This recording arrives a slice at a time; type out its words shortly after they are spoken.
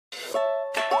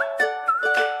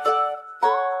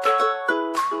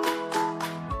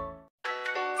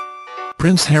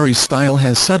Prince Harry's style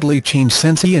has subtly changed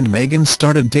since he and Meghan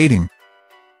started dating.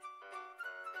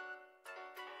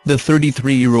 The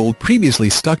 33-year-old previously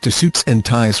stuck to suits and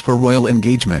ties for royal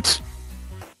engagements.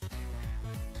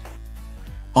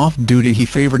 Off-duty he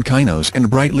favoured chinos and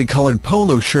brightly coloured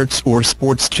polo shirts or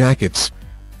sports jackets.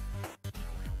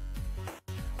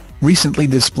 Recently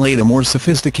displayed a more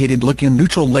sophisticated look in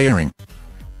neutral layering.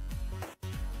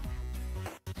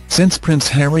 Since Prince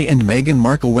Harry and Meghan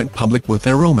Markle went public with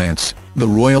their romance, the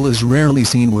royal is rarely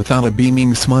seen without a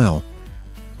beaming smile.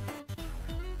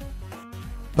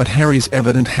 But Harry's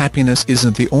evident happiness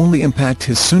isn't the only impact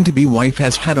his soon-to-be wife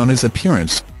has had on his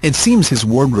appearance. It seems his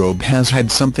wardrobe has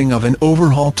had something of an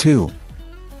overhaul too.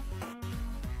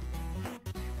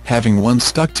 Having once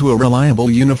stuck to a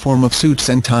reliable uniform of suits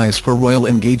and ties for royal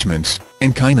engagements,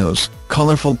 and chinos,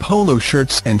 colourful polo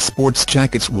shirts and sports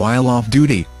jackets while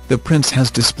off-duty, the prince has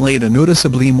displayed a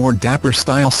noticeably more dapper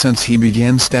style since he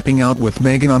began stepping out with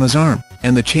Meghan on his arm,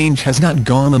 and the change has not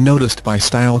gone unnoticed by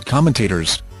style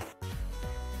commentators.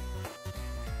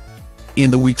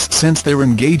 In the weeks since their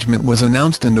engagement was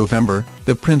announced in November,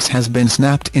 the prince has been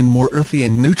snapped in more earthy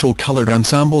and neutral-coloured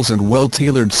ensembles and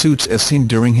well-tailored suits as seen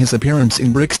during his appearance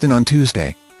in Brixton on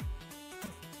Tuesday.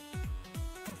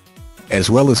 As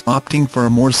well as opting for a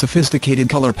more sophisticated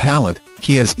colour palette,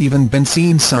 he has even been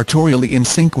seen sartorially in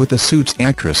sync with the Suits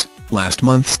actress, last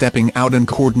month stepping out and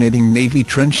coordinating navy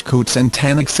trench coats and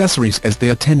tan accessories as they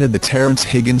attended the Terence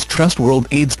Higgins Trust World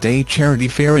AIDS Day charity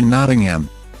fair in Nottingham.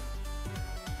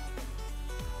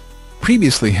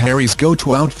 Previously, Harry's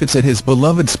go-to outfits at his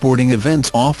beloved sporting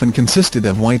events often consisted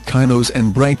of white chinos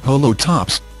and bright polo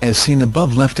tops, as seen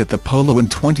above left at the Polo in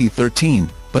 2013,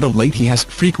 but of late he has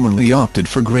frequently opted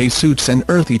for grey suits and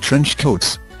earthy trench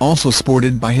coats, also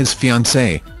sported by his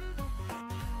fiancée.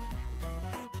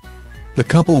 The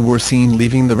couple were seen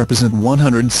leaving the Represent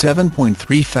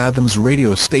 107.3 Fathoms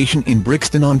radio station in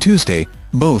Brixton on Tuesday,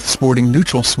 both sporting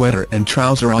neutral sweater and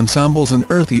trouser ensembles and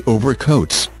earthy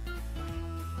overcoats.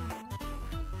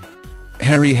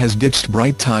 Harry has ditched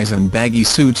bright ties and baggy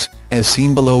suits, as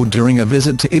seen below during a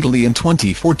visit to Italy in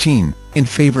 2014, in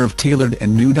favour of tailored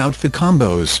and nude outfit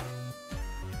combos.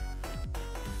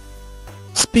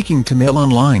 Speaking to Mail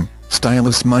Online,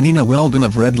 stylist Monina Weldon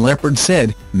of Red Leopard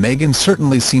said, "Meghan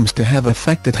certainly seems to have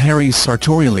affected Harry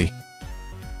sartorially.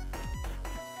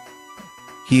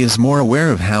 He is more aware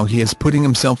of how he is putting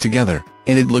himself together,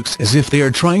 and it looks as if they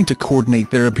are trying to coordinate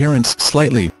their appearance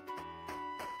slightly."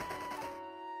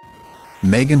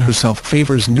 Meghan herself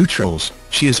favours neutrals.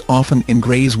 She is often in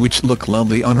greys which look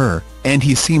lovely on her, and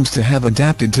he seems to have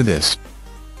adapted to this.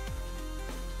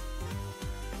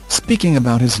 Speaking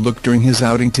about his look during his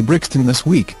outing to Brixton this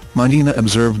week, Monina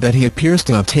observed that he appears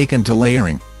to have taken to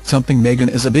layering, something Meghan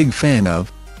is a big fan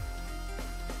of.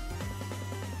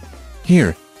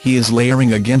 "Here, he is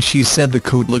layering again," she said. "The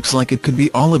coat looks like it could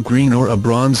be olive green or a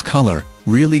bronze colour,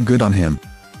 really good on him.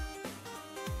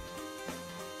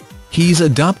 He's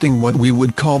adopting what we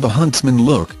would call the huntsman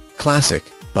look, classic,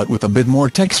 but with a bit more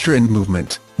texture and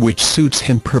movement, which suits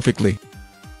him perfectly.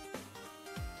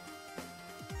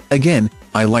 Again,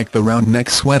 I like the round neck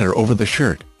sweater over the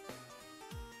shirt."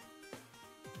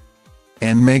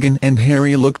 And Meghan and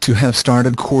Harry look to have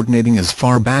started coordinating as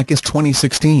far back as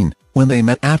 2016, when they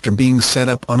met after being set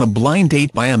up on a blind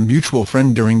date by a mutual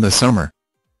friend during the summer.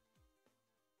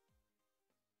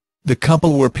 The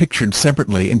couple were pictured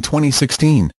separately in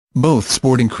 2016. Both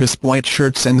sporting crisp white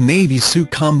shirts and navy suit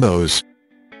combos.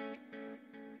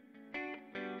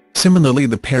 Similarly,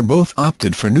 the pair both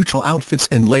opted for neutral outfits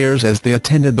and layers as they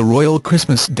attended the Royal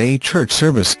Christmas Day church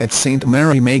service at St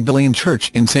Mary Magdalene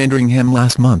Church in Sandringham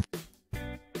last month.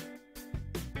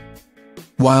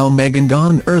 While Meghan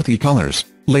donned earthy colours,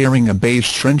 layering a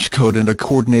beige trench coat and a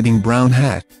coordinating brown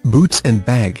hat, boots and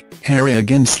bag, Harry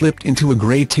again slipped into a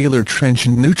grey tailored trench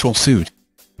and neutral suit.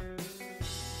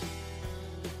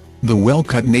 The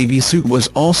well-cut navy suit was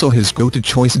also his go-to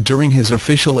choice during his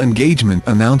official engagement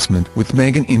announcement with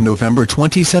Meghan in November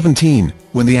 2017,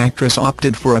 when the actress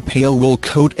opted for a pale wool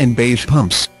coat and beige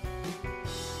pumps.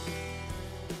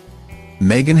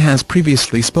 Meghan has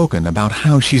previously spoken about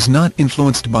how she's not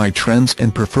influenced by trends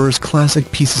and prefers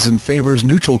classic pieces and favours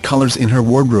neutral colours in her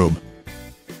wardrobe.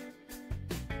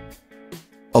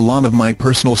 "A lot of my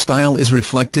personal style is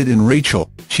reflected in Rachel,"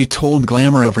 she told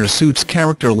Glamour of her Suits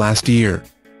character last year.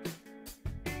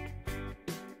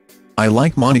 "I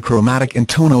like monochromatic and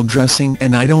tonal dressing,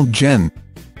 and I don't